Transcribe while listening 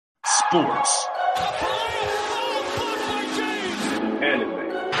sports. Anime.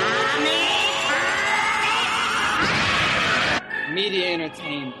 Media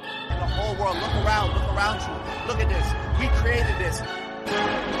entertainment. The whole world, look around you. Look at this. We created this.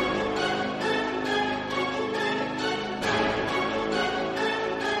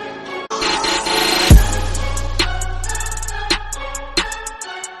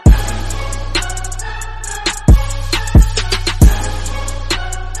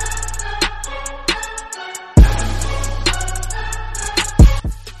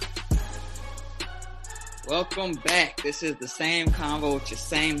 Welcome back. This is the same convo with your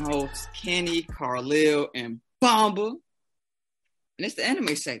same hosts, Kenny, Carlil, and Bomba. And it's the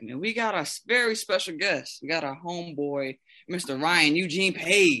anime segment. We got a very special guest. We got our homeboy, Mr. Ryan Eugene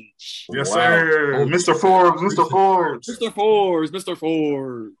Page. Yes, sir. Mr. Forbes. Mr. Forbes. What's good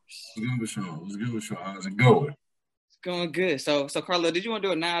with y'all? How's it going? It's going good. So Carlil, did you want to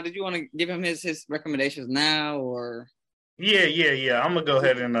do it now? Did you want to give him his recommendations now, or? Yeah. I'm going to go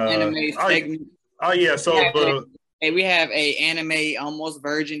ahead and... anime segment. Oh, yeah. So, we have a anime almost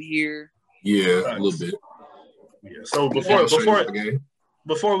virgin here. Yeah, a little bit. Yeah. So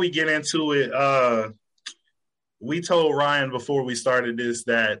before we get into it, we told Ryan before we started this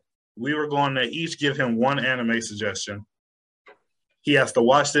that we were going to each give him one anime suggestion. He has to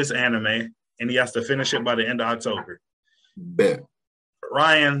watch this anime and he has to finish it by the end of October. Bet.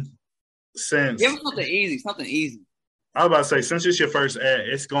 Ryan, give him something easy. I was about to say, since it's your first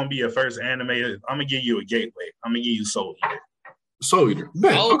it's going to be your first anime, I'm going to give you a gateway. I'm going to give you Soul Eater. Soul Eater.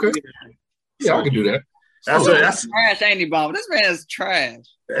 Man, okay. Yeah, I can do that. That's trash, ain't he, Bob? This man is trash.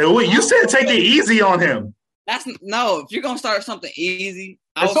 You said take it easy on him. If you're going to start something easy,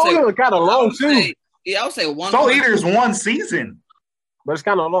 Soul Eater kind of long, too. I would say one. Soul Eater is one season. But it's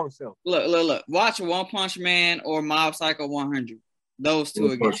kind of long, still. Look. Watch One Punch Man or Mob Psycho 100. Those two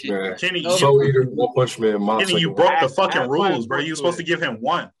again. Kenny, Soul Eater, One Punch Man, Mob Kenny, you broke the fucking rules, bro. You were supposed to give him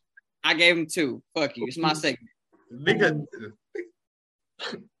one. I gave him two. Fuck you. It's my segment. Nigga.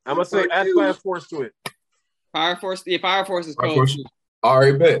 I'm going to say add Fire Force to it. Fire Force? Yeah, Fire Force is cool. All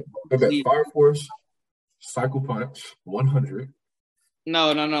right, bet. Fire Force, Psycho Punch, 100.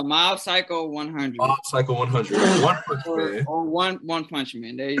 No. Mob Psycho 100. Mob Psycho 100. One Punch Man. Or one Punch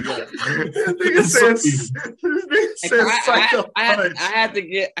Man. There you go. Nigga says Psycho Punch. I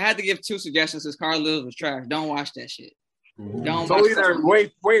had to give two suggestions because Carlos was trash. Don't watch that shit. Don't Soul Eater,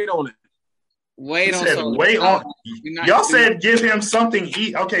 wait on it. Wait on. Y'all said give him something.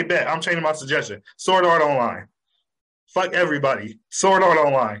 Okay, bet. I'm changing my suggestion. Sword Art Online. Fuck everybody. Sword Art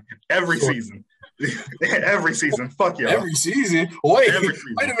Online. Every season. Every season. Fuck y'all. Every season? Wait a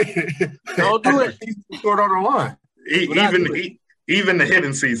minute. Don't do it. Sword Art Online. Even the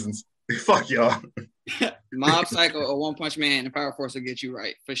hidden seasons. Fuck y'all. Mob Psycho or One Punch Man and Fire Force will get you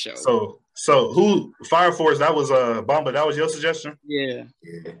right for sure. So who Fire Force? That was Bomba. That was your suggestion. Yeah.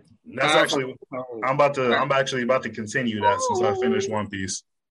 That's actually. I'm actually about to continue that since I finished One Piece.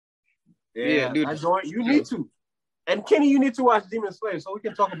 Yeah, dude. You need to. And Kenny, you need to watch Demon Slayer so we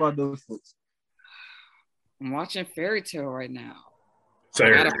can talk about those things. I'm watching Fairy Tail right now.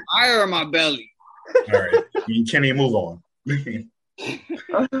 Sorry. I got a fire in my belly. All right. Kenny, move on.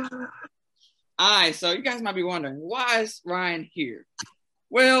 All right, so you guys might be wondering, why is Ryan here?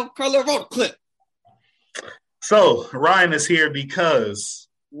 Well, Carlo wrote a clip. So Ryan is here because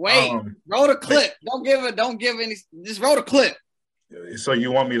wrote a clip. Don't give any. Just wrote a clip. So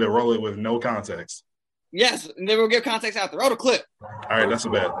you want me to roll it with no context? Yes, and then we'll give context after. Wrote a clip. All right, that's a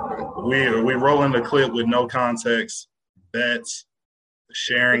bet. We rolling the clip with no context. Bets,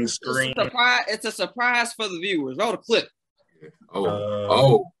 sharing screen. It's a surprise for the viewers. Wrote a clip.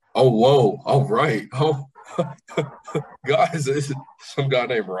 Whoa. All right. Oh, guys, it's some guy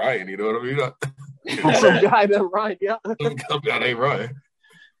named Ryan. You know what I mean? Some guy named Ryan. Yeah. Some guy named Ryan.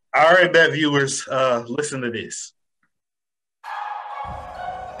 All right, bet viewers, listen to this.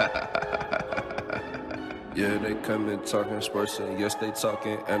 Yeah, they come in talking sports, and yes, they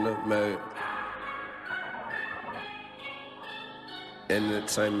talking anime.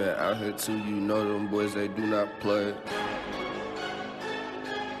 Entertainment out here too, you know them boys, they do not play.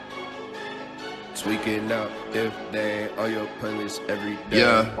 Tweaking out if they ain't on your playlist every day.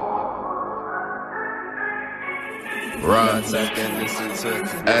 Yeah. Run, second, listen to,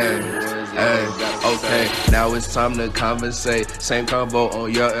 hey, okay, now it's time to conversate. Same convo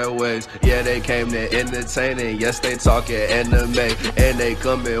on your airwaves. Yeah, they came to entertaining. Yes, they talking anime, and they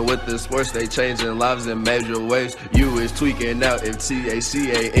coming with the sports. They changing lives in major ways. You is tweaking out if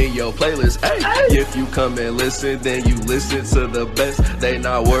TACA in your playlist. Hey, if you come and listen, then you listen to the best. They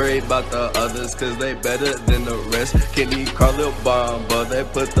not worried about the others, cause they better than the rest. Kenny, Carlil, Bomba, they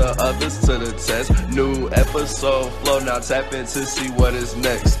put the others to the test. New episode flow, now tap in to see what is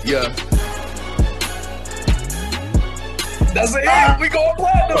next. Yeah. That's it. We going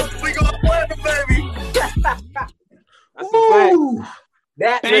platinum. We going platinum, baby. That's a fact.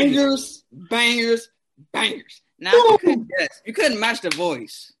 That bangers. Now you couldn't match the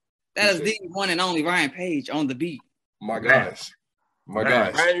voice. That is the one and only Ryan Page on the beat. My gosh.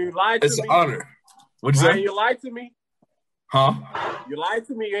 Ryan, you lied to me. It's an honor. What'd you say? You lied to me. Huh? You lied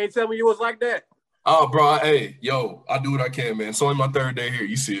to me. You ain't tell me you was like that. Oh, bro. Hey, yo, I do what I can, man. It's only my third day here.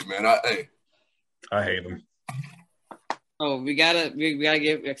 You see it, man. I hate him. So we gotta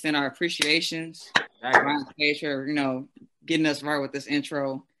extend our appreciations. Ryan Page for, getting us right with this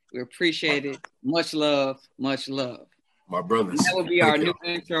intro. We appreciate it. Much love. My brothers. That will be our new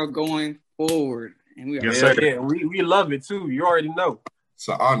intro going forward. And we are we love it too. You already know. It's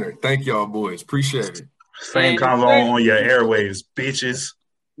an honor. Thank y'all, boys. Appreciate it. Same convo on your airwaves, bitches.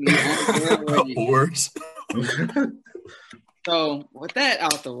 Words. So with that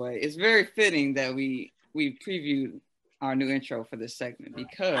out the way, it's very fitting that we previewed our new intro for this segment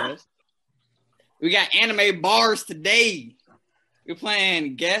because we got anime bars today. We're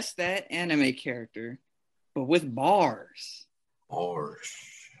playing Guess That Anime Character, but with bars.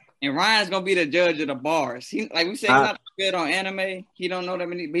 And Ryan's gonna be the judge of the bars. He, like we said, he's not good on anime. He don't know that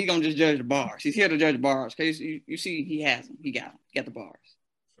many, but he's gonna just judge the bars. He's here to judge bars because you see he has them. He got them. He got the bars.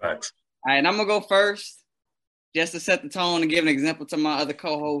 Facts. All right, and I'm gonna go first, just to set the tone and give an example to my other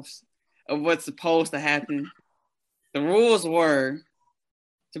co-hosts of what's supposed to happen. The rules were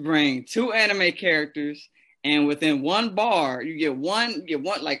to bring two anime characters, and within one bar, you get one good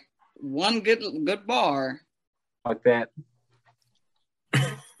bar. Like that.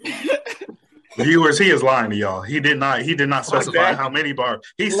 Viewers, he is lying to y'all. He did not specify how many bars.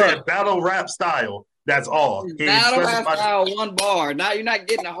 He said battle rap style. That's all. Battle rap style, one bar. Now you're not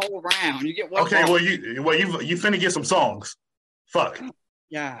getting a whole round. You get one. Okay, bar. you finna get some songs. Fuck.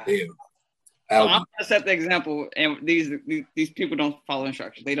 Yeah. So I'm gonna set the example, and these people don't follow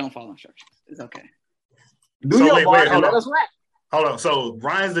instructions. They don't follow instructions. It's okay. Hold on. So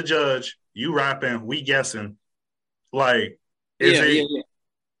Ryan's the judge. You rapping. We guessing. Like, you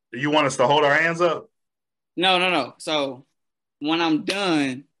want us to hold our hands up? No. So when I'm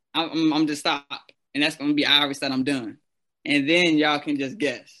done, I'm just stop, and that's gonna be obvious that I'm done, and then y'all can just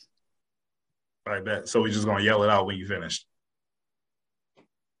guess. I bet. So we're just gonna yell it out when you finish.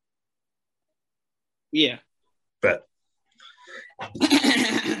 Yeah. Bet.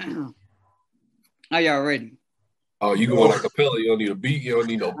 Are y'all ready? Oh, you going like a capella? You don't need a beat. You don't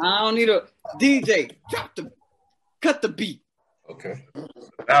need no. I don't need a DJ. Cut the beat. Okay.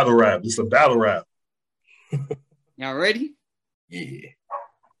 Battle rap. It's a battle rap. Y'all ready? Yeah.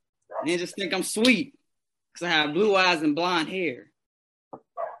 And just think I'm sweet because I have blue eyes and blonde hair.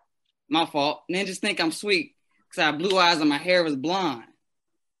 My fault. And then just think I'm sweet because I have blue eyes and my hair is blonde.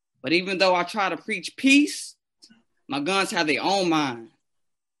 But even though I try to preach peace, my guns have their own mind.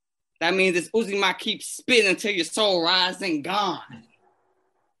 That means this Uzi might keep spitting until your soul rises and gone.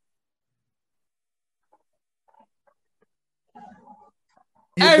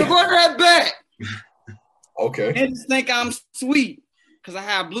 Hey, run that back. Okay. And just think I'm sweet because I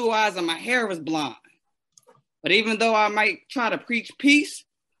have blue eyes and my hair is blonde. But even though I might try to preach peace,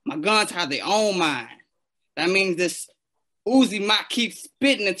 my guns have their own mind. That means this Uzi might keep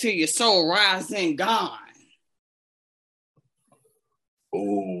spitting until your soul rises and gone.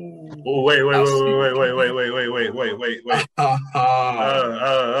 Oh, wait.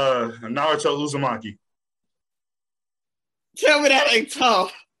 Naruto Uzumaki. Tell me that ain't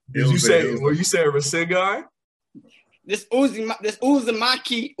tough. Were you saying Rasengan? This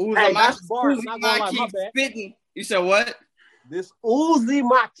Uzumaki spitting. You said what? This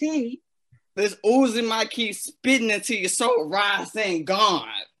Uzumaki. This Uzumaki spitting until your soul rises and gone.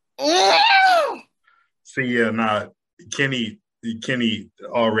 See, Kenny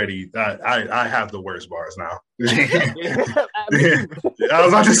already. I have the worst bars now. I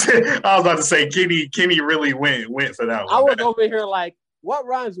was about to say Kenny really went for that one. I was over here like, what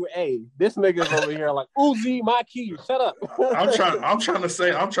rhymes with A? This nigga's over here like Uzi my key. Shut up. I'm trying to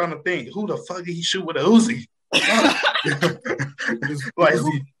think who the fuck did he shoot with a Uzi? Like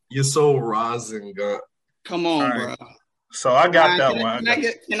your soul rising gun. Come on, bro. So I got that one.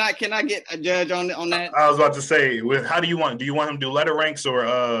 Can I get a judge on that? I was about to say, how do you want? Do you want him to do letter ranks or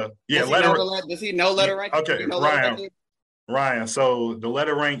letter? Does he know letter rank? Okay, Ryan. So the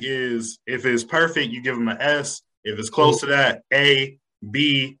letter rank is if it's perfect, you give him an S. If it's close to that, A,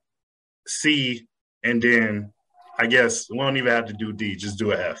 B, C, and then I guess we don't even have to do D. Just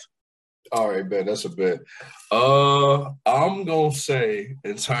do an F. All right, man, that's a bet. I'm gonna say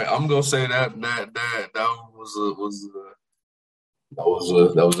that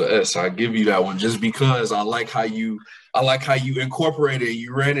was a S. I give you that one just because I like how you incorporated it.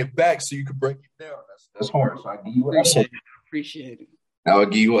 You ran it back so you could break it down. That's hard. So I give you an S. Appreciate it. I'll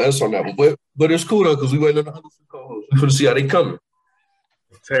give you an S on that one. But it's cool though because we waiting on the other co-hosts. We're gonna see how they coming.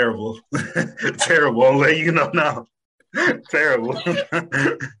 Terrible. Terrible. I'll let you know now. Terrible.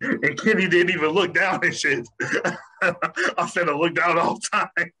 And Kenny didn't even look down and shit. I said I look down all the time.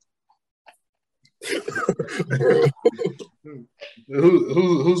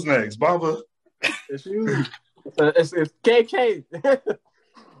 Who's next? Baba? It's you. It's KK.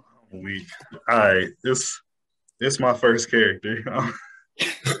 Weak. All right. This my first character.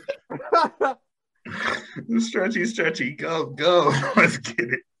 Stretchy. Go. Let's get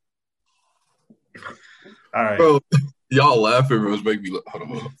it. All right. Bro, y'all laughing, it was making me look. Hold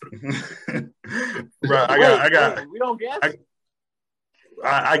on. Bro, I got. We don't guess.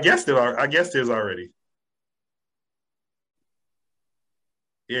 I guessed it. I guessed it already.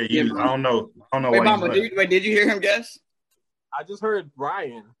 Yeah, I don't know. Wait, Mama, did you hear him guess? I just heard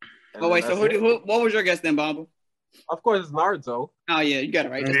Ryan. Oh wait, so what was your guess then, Bamba? Of course, it's Naruto. Oh yeah, you got it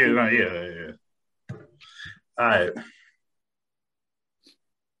right. Yeah. All right.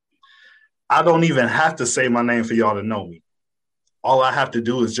 I don't even have to say my name for y'all to know me. All I have to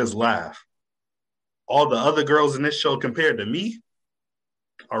do is just laugh. All the other girls in this show compared to me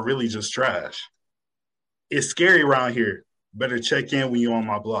are really just trash. It's scary around here. Better check in when you're on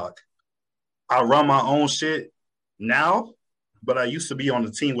my block. I run my own shit now, but I used to be on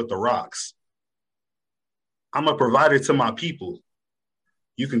the team with the Rocks. I'm a provider to my people.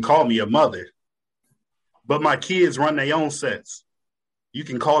 You can call me a mother. But my kids run their own sets. You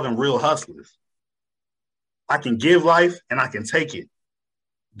can call them real hustlers. I can give life and I can take it.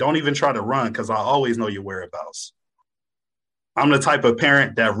 Don't even try to run because I always know your whereabouts. I'm the type of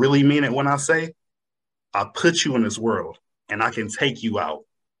parent that really mean it when I say, I put you in this world and I can take you out.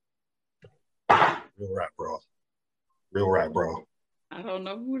 Real rap, bro. I don't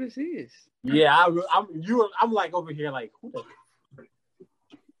know who this is. Yeah, I'm like over here like, who the?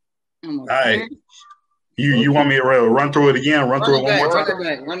 All right. You want me to run through it again? Run through it one more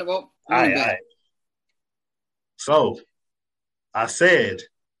time? Run it back. So, I said,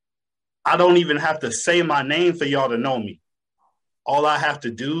 I don't even have to say my name for y'all to know me. All I have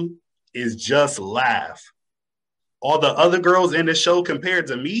to do is just laugh. All the other girls in the show compared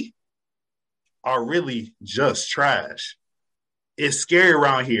to me are really just trash. It's scary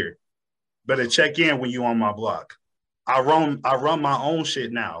around here. Better check in when you on my block. I run my own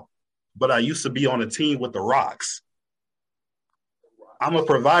shit now, but I used to be on a team with the Rocks. I'm a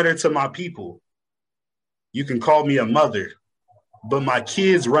provider to my people. You can call me a mother, but my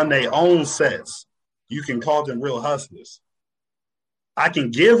kids run their own sets. You can call them real hustlers. I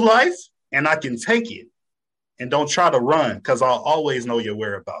can give life and I can take it. And don't try to run because I'll always know your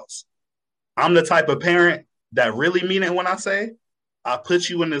whereabouts. I'm the type of parent that really mean it when I say, I put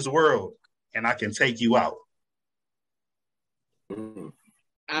you in this world and I can take you out.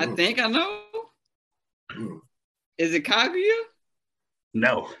 I think I know. Is it Kaguya?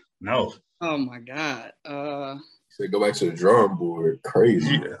 No. Oh my God. So go back to the drawing board.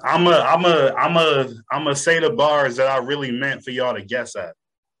 Crazy. Yeah, I'm say the bars that I really meant for y'all to guess at.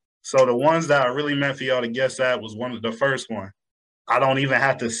 So the ones that I really meant for y'all to guess at was the first one. I don't even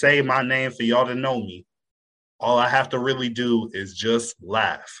have to say my name for y'all to know me. All I have to really do is just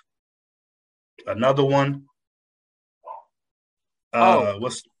laugh. Another one.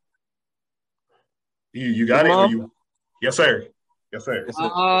 What's you got it? Or you? Yes, sir.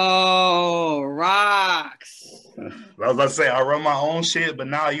 Oh, Rocks. I was about to say I run my own shit, but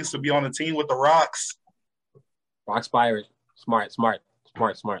now I used to be on the team with the Rocks. Rocks Pirate. Smart.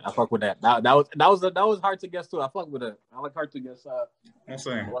 I fuck with that. That was hard to guess too. I fuck with it. I like hard to guess. I'm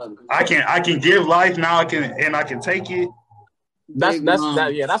saying I can give life now. I can take it. That's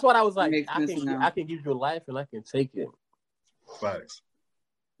what I was like. I can give you life and I can take it. Facts.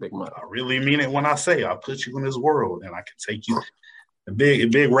 Big Mom. I really mean it when I say I put you in this world and I can take you.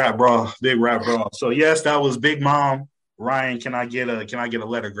 Big rap bro. So yes, that was Big Mom. Ryan, can I get a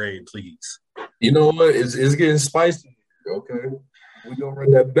letter grade, please? You know what? It's getting spicy. Okay. We're gonna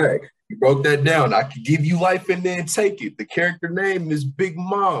run that back. You broke that down. I could give you life and then take it. The character name is Big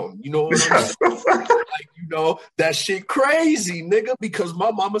Mom. You know what I'm saying? That shit crazy, nigga, because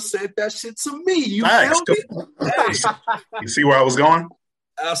my mama said that shit to me. You feel me? Hey. You see where I was going?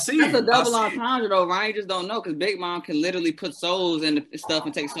 I see. That's a double entendre, though. Ryan just don't know because Big Mom can literally put souls in the stuff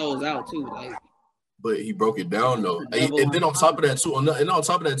and take souls out too. Like, but he broke it down though, and then on top of that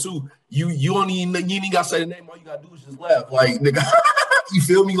too, you ain't gotta say the name. All you gotta do is just laugh, like nigga. You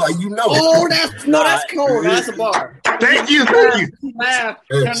feel me? Like Oh, that's cold. That's a bar. Thank you. Laugh.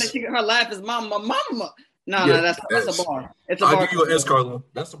 Yes. Her laugh is mama. No, that's a bar. It's a bar. I'll give you an S, Carlo.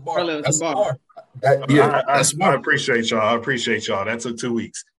 That's a bar. Carlo, that's a bar. I appreciate y'all. That took 2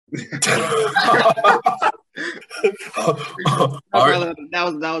 weeks. All right. That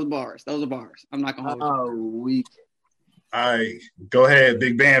was bars. Those are bars. I'm not gonna hold you. Weak. All right, go ahead,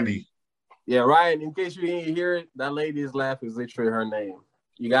 Big Bambi. Yeah, Ryan. In case you didn't hear it, that lady's laugh is literally her name.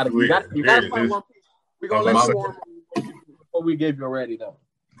 You gotta find one piece. We're gonna let you on before we give you already though.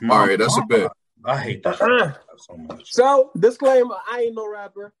 All right, that's a bet. I hate that so much. So, disclaimer: I ain't no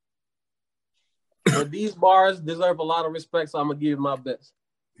rapper, but these bars deserve a lot of respect. So I'm gonna give you my best.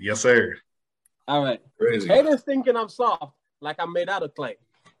 Yes, sir. All right. Crazy. Haters thinking I'm soft, like I'm made out of clay.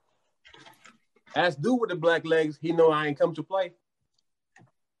 As dude with the black legs, he know I ain't come to play.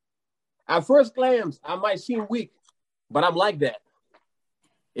 At first glance, I might seem weak, but I'm like that.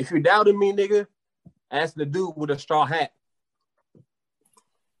 If you doubted me, nigga, ask the dude with a straw hat.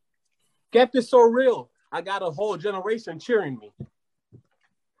 Kept it so real, I got a whole generation cheering me.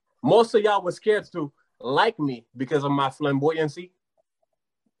 Most of y'all were scared to like me because of my flamboyancy.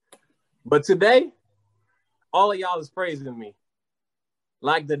 But today, all of y'all is praising me.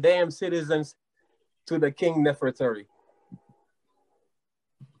 Like the damn citizens to the King Nefertari.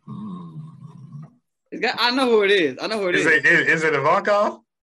 I know who it is. Is it Ivankov?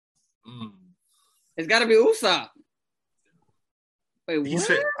 It's got to be Usopp. Wait, what? You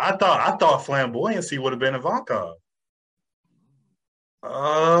said, I thought flamboyancy would have been Ivankov.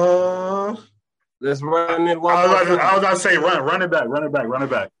 Let's run it one I more was time. about to say run it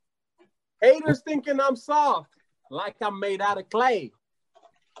back. Haters thinking I'm soft, like I'm made out of clay.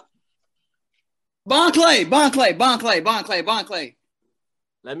 Bon Clay.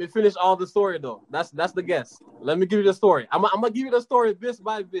 Let me finish all the story though. That's the guess. Let me give you the story. I'm gonna give you the story bit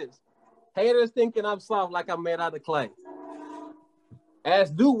by bit. Haters thinking I'm soft, like I'm made out of clay.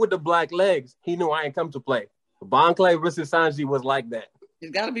 As dude with the black legs, he knew I ain't come to play. Bon Clay versus Sanji was like that.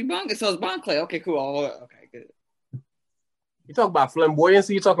 It's got to be Bon. So it's Bon Clay. Okay, cool. Okay, good. You talking about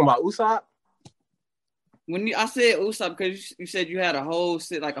flamboyancy? You talking about Usopp? I said Usopp because you said you had a whole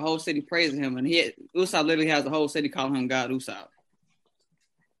city praising him, and Usopp literally has a whole city calling him God Usopp.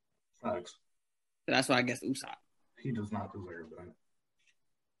 Thanks. So that's why I guess Usopp. He does not deserve that.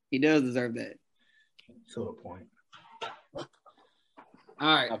 He does deserve that. To a point.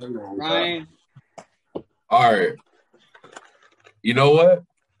 All right, Ryan. All right. You know what?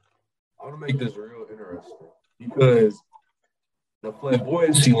 I want to make this real interesting because the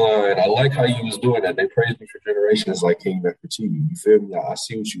flamboyancy line, I like how you was doing that. They praised me for generations like King Nefertiti. You feel me? I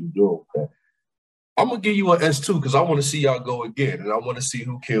see what you were doing with that. I'm gonna give you an S2 because I want to see y'all go again, and I want to see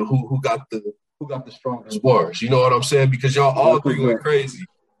who got the strongest bars. You know what I'm saying? Because y'all all three went crazy.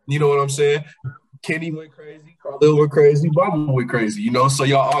 You know what I'm saying? Kenny went crazy, Carlil went crazy, Bobby went crazy. You know, so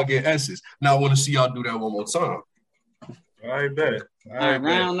y'all all get S's. Now I want to see y'all do that one more time. I bet. All right,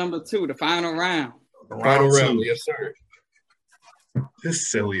 round number 2, the final round. Final round, yes sir. This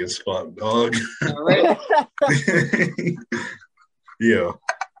silly as fuck, dog. All right. Yeah.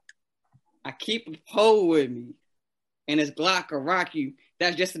 I keep a pole with me, and this Glock will rock you.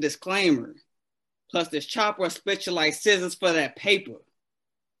 That's just a disclaimer. Plus, this chopper will split you like scissors for that paper.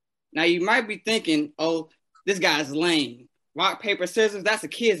 Now, you might be thinking, oh, this guy's lame. Rock, paper, scissors, that's a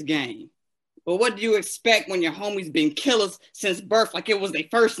kid's game. But what do you expect when your homies been killers since birth like it was their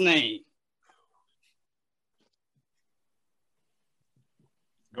first name?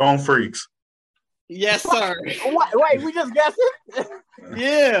 Gone Freaks. Yes, sir. Wait, we just guessed it?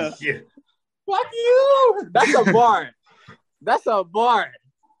 Yeah. Yeah. Fuck you. That's a bar. That's a bar.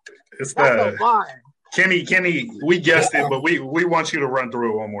 It's That's a bar. Kenny, we guessed it, but we want you to run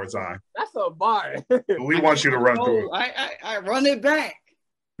through it one more time. That's a bar. We want you to run through it. I run it back.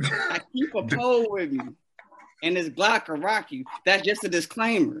 I keep a pole with me. And this Glock will rock you. That's just a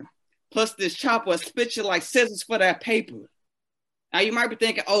disclaimer. Plus, this chopper will spit you like scissors for that paper. Now, you might be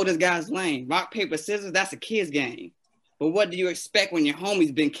thinking, oh, this guy's lame. Rock, paper, scissors, that's a kid's game. But what do you expect when your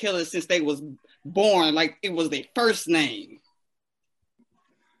homies been killers since they was born like it was their first name?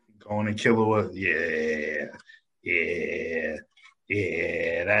 Going and kill her. Yeah.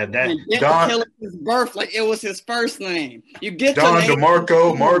 Yeah, that And get Don to kill his birth like it was his first name. You get Don to name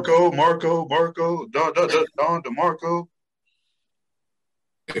DeMarco, Marco, Don DeMarco.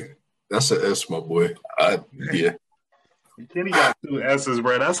 That's an S, my boy. Yeah. Kenny got 2 S's,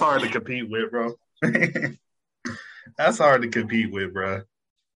 bro. That's hard to compete with, bro. That's hard to compete with, bro.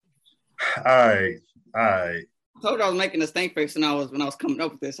 All right. I told you I was making a stink face when I was coming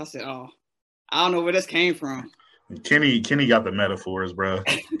up with this. I said, "Oh, I don't know where this came from." Kenny got the metaphors, bro.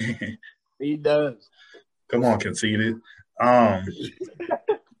 He does. Come on, Conceited. All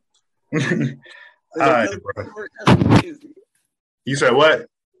right, bro. You said what?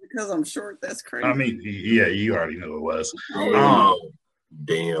 Because I'm short, that's crazy. I mean, yeah, you already knew it was.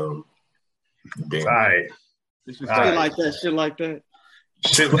 Damn. All right. Shit like that.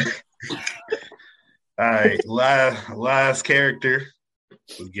 Shit like all right, last character.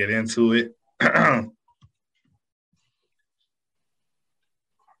 Let's get into it.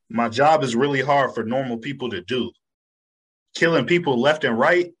 My job is really hard for normal people to do. Killing people left and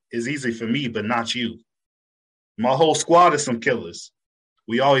right is easy for me, but not you. My whole squad is some killers.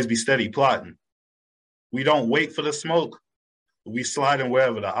 We always be steady plotting. We don't wait for the smoke. We slide in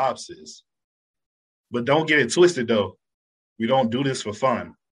wherever the ops is. But don't get it twisted, though. We don't do this for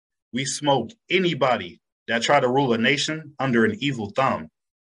fun. We smoke anybody that try to rule a nation under an evil thumb.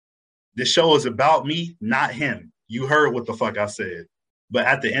 This show is about me, not him. You heard what the fuck I said. But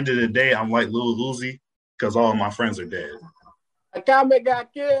at the end of the day, I'm like Lil Uzi because all of my friends are dead. Akame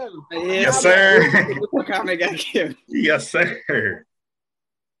got killed. Yes, sir. Akame got killed. Yes, sir.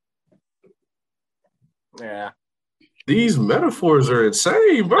 Yeah. These metaphors are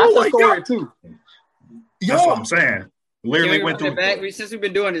insane, bro. That's like, a story, too. That's what I'm saying. Literally went through. Since we've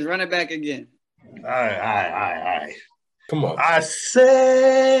been doing this, run it back again. All right. Come on. I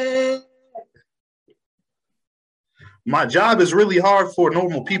said my job is really hard for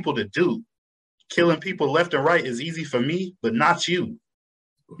normal people to do. Killing people left and right is easy for me, but not you.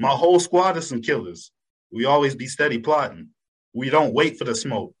 My whole squad is some killers. We always be steady plotting. We don't wait for the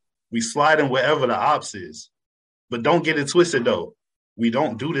smoke. We slide in wherever the ops is. But don't get it twisted, though. We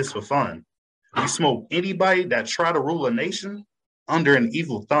don't do this for fun. We smoke anybody that try to rule a nation under an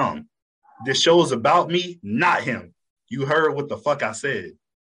evil thumb. This show is about me, not him. You heard what the fuck I said.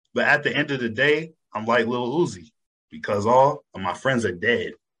 But at the end of the day, I'm like Lil Uzi because all of my friends are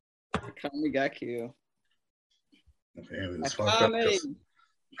dead. Akame got killed. It's fucked up.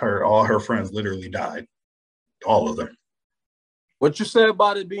 All her friends literally died. All of them. What you said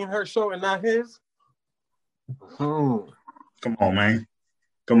about it being her show and not his? Come on, man.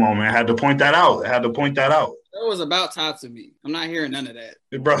 I had to point that out. It was about Tatsumi. I'm not hearing none of that.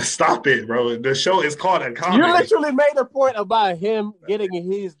 Bro, stop it, bro. The show is called Akame. You literally made a point about him getting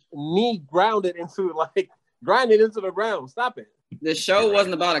his knee grounded into, grinding into the ground. Stop it. The show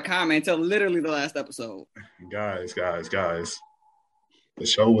wasn't about Akame until literally the last episode. Guys. The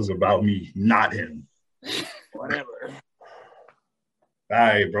show was about me, not him. Whatever. All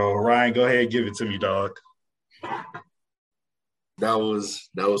right, bro. Ryan, go ahead, give it to me, dog. That was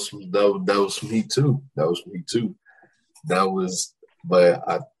me too. I'm gonna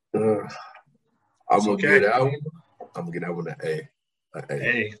get that one. I'm gonna get that one an A.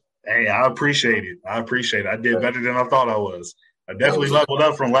 Hey, I appreciate it. I did better than I thought I was. I definitely leveled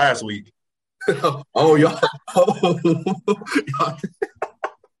up from last week. y'all.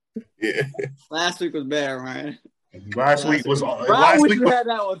 Yeah. Last week was bad, Ryan. Last week was. I last wish week you was, had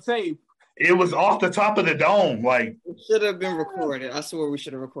that on tape. It was off the top of the dome. It should have been recorded. I swear we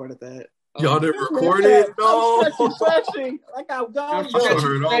should have recorded that. Y'all didn't record it? No. Stretchy. Like I'm gum.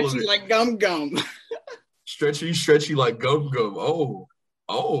 Stretchy like gum. Stretchy like gum.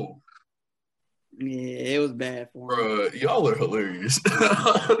 Oh. Yeah, it was bad for him. Bruh, y'all are hilarious.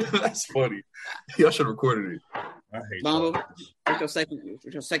 That's funny. Y'all should have recorded it. I hate Bombo, what's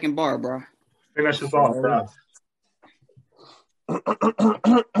your second bar, bro? Finish this off, bro.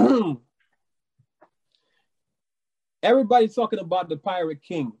 Everybody's talking about the Pirate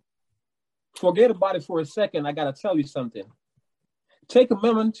King. Forget about it for a second. I gotta tell you something. Take a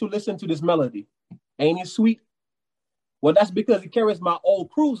moment to listen to this melody. Ain't it sweet? Well, that's because it carries my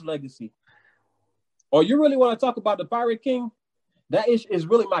old crew's legacy. Or you really want to talk about the Pirate King? That is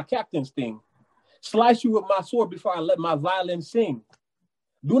really my captain's thing. Slice you with my sword before I let my violin sing.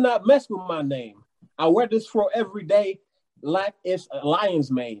 Do not mess with my name. I wear this fro every day like it's a lion's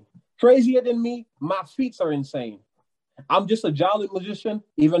mane. Crazier than me, my feats are insane. I'm just a jolly musician,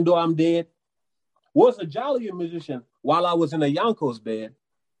 even though I'm dead. Was a jollier musician while I was in a Yonko's bed.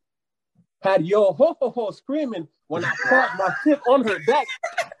 Had yo ho ho ho screaming when I caught my tip on her back.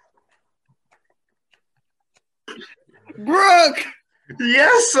 Brooke!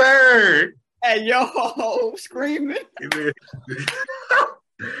 Yes, sir. Hey, yo, screaming.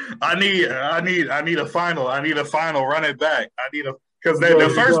 I need a final. I need a final. Run it back. I need a because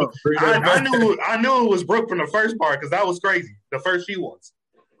the first one, I knew it was Brooke from the first part because that was crazy. The first few ones.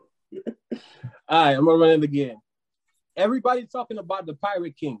 All right, I'm gonna run it again. Everybody talking about the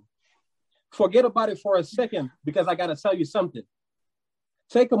Pirate King. Forget about it for a second because I gotta tell you something.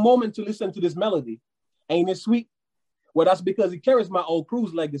 Take a moment to listen to this melody. Ain't it sweet? Well, that's because it carries my old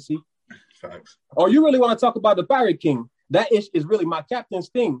crew's legacy. Facts. Or you really want to talk about the Pirate King? That is really my captain's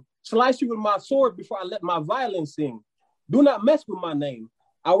thing. Slice you with my sword before I let my violin sing. Do not mess with my name.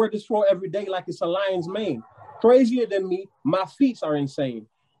 I wear this sword every day like it's a lion's mane. Crazier than me, my feats are insane.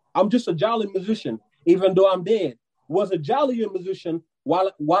 I'm just a jolly musician, even though I'm dead. Was a jollier musician while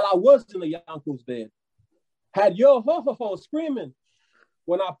I was in the Yonkers bed. Had yo ho ho ho screaming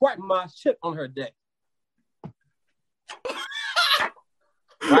when I parked my ship on her deck.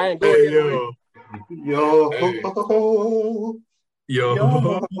 Ryan, go ahead. Yo.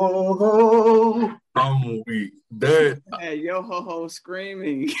 I'm weak. That. Hey, yo ho ho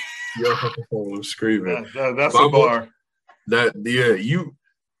screaming. Yo ho ho screaming. That's a bar. You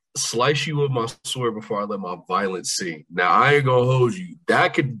slice you with my sword before I let my violence sing. Now I ain't gonna hold you.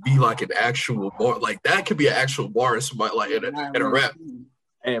 That could be like an actual bar. Like that could be an actual bar in somebody like in a rap.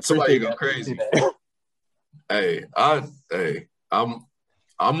 Hey, somebody go crazy. I'm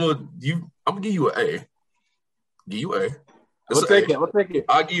gonna give you an A. Give you A. We'll take it.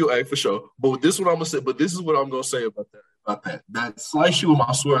 I'll give you A for sure. But this is what I'm gonna say. But this is what I'm gonna say about that. That slice you with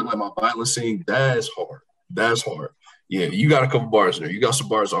my sword, like my violence sing. That's hard. That's hard. Yeah, you got a couple bars in there. You got some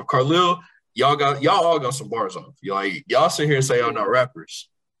bars off. Carlil, y'all all got some bars off. Y'all sit here and say y'all not rappers.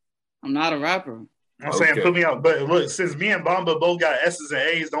 I'm not a rapper. I'm saying put me out. But look, since me and Bamba both got S's and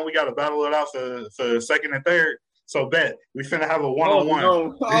A's, don't we got to battle it out for second and third? So bet we finna have a one-on-one.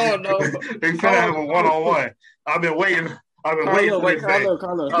 Oh no! We finna have a one-on-one. I've been waiting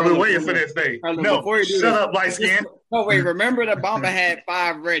for this day. No, shut up, light skin. No, wait. Remember that Bamba had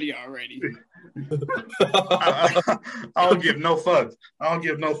 5 ready already. I don't give no fucks. All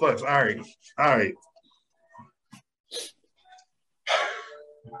right.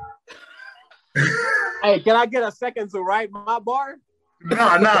 Hey, can I get a second to write my bar?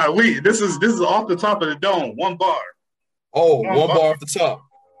 Nah. This is off the top of the dome. One bar. Oh, one bar off the top.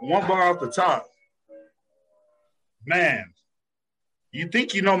 One bar off the top. Man, you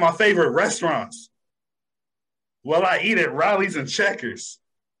think you know my favorite restaurants? Well, I eat at Riley's and Checkers.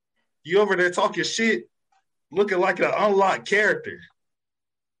 You over there talking shit, looking like an unlocked character.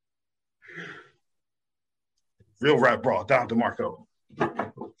 Real rap brawl, Don DeMarco.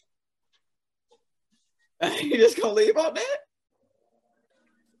 You just gonna leave on that?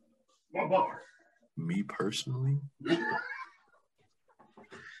 One bar. Me personally?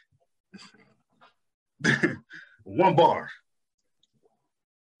 One bar.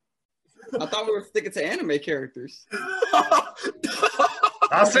 I thought we were sticking to anime characters.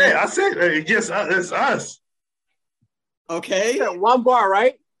 I said, yes, it's us. Okay. One bar,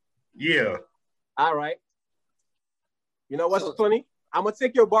 right? Yeah. All right. You know what's funny? I'm gonna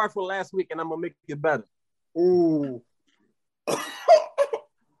take your bar for last week and I'm gonna make it better. Ooh.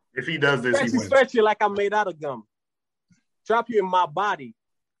 If he does this, he wins. Stretch you like I'm made out of gum. Drop you in my body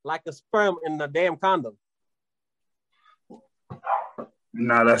like a sperm in a damn condom.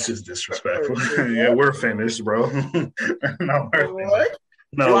 Nah, that's just disrespectful. Yeah, we're finished, bro. No,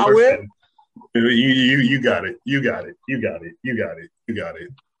 I win? You got it. You got it.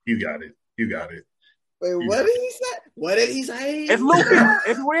 Wait, what did he say? What did he say? It's Luffy.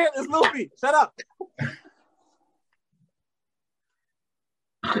 It's weird. It's Luffy. Shut up.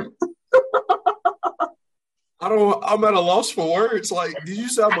 I'm at a loss for words. Like, did you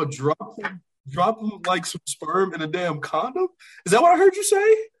say I'm gonna drop him like some sperm in a damn condom? Is that what I heard you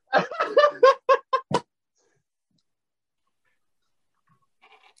say?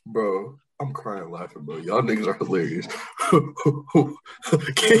 Bro, I'm crying laughing, bro. Y'all niggas are hilarious.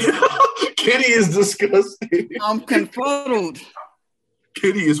 Kenny is disgusting. I'm confuddled.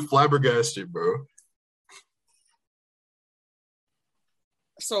 Kenny is flabbergasted, bro.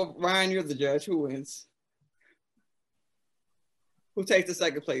 So, Ryan, you're the judge. Who wins? Who takes the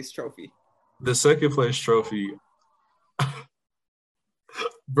second place trophy? The second place trophy,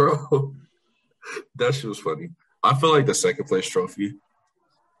 bro, that shit was funny. I feel like the second place trophy.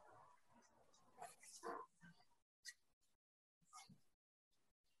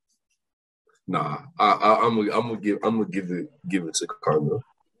 Nah, I'm gonna give it to Carlo.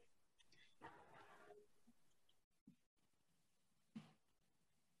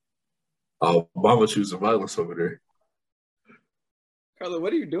 Obama choosing violence over there. Carla,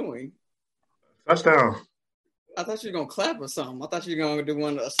 what are you doing? Touchdown. I thought you were gonna clap or something. I thought you were gonna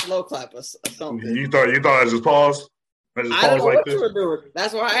do a slow clap or something. You thought I just paused? I don't know what you were doing.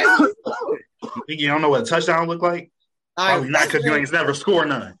 That's why I asked you. You don't know what a touchdown look like? Probably not, because you ain't never scored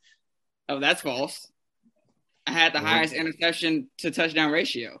none. Oh, that's false. I had the highest interception to touchdown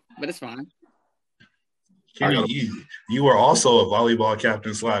ratio, but it's fine. Kenny, you were also a volleyball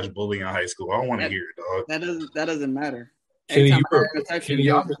captain / bully in high school. I don't want to hear it, dog. That doesn't matter. Kenny, I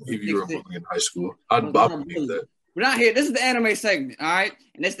believe you were a bully in high school. I believe that. We're not here. This is the anime segment, all right?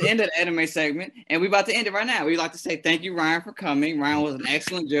 And it's the end of the anime segment, and we're about to end it right now. We'd like to say thank you, Ryan, for coming. Ryan was an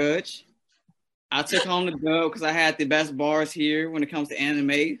excellent judge. I took home the dub because I had the best bars here when it comes to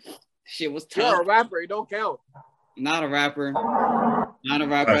anime. Shit was tough. You're a rapper. It don't count. Not a rapper. Not a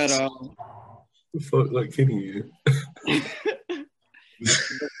rapper at all. The fuck, like Kenny.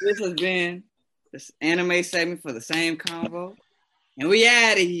 This has been this anime segment for the same convo, and we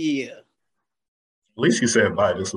out of here. At least you said bye this week.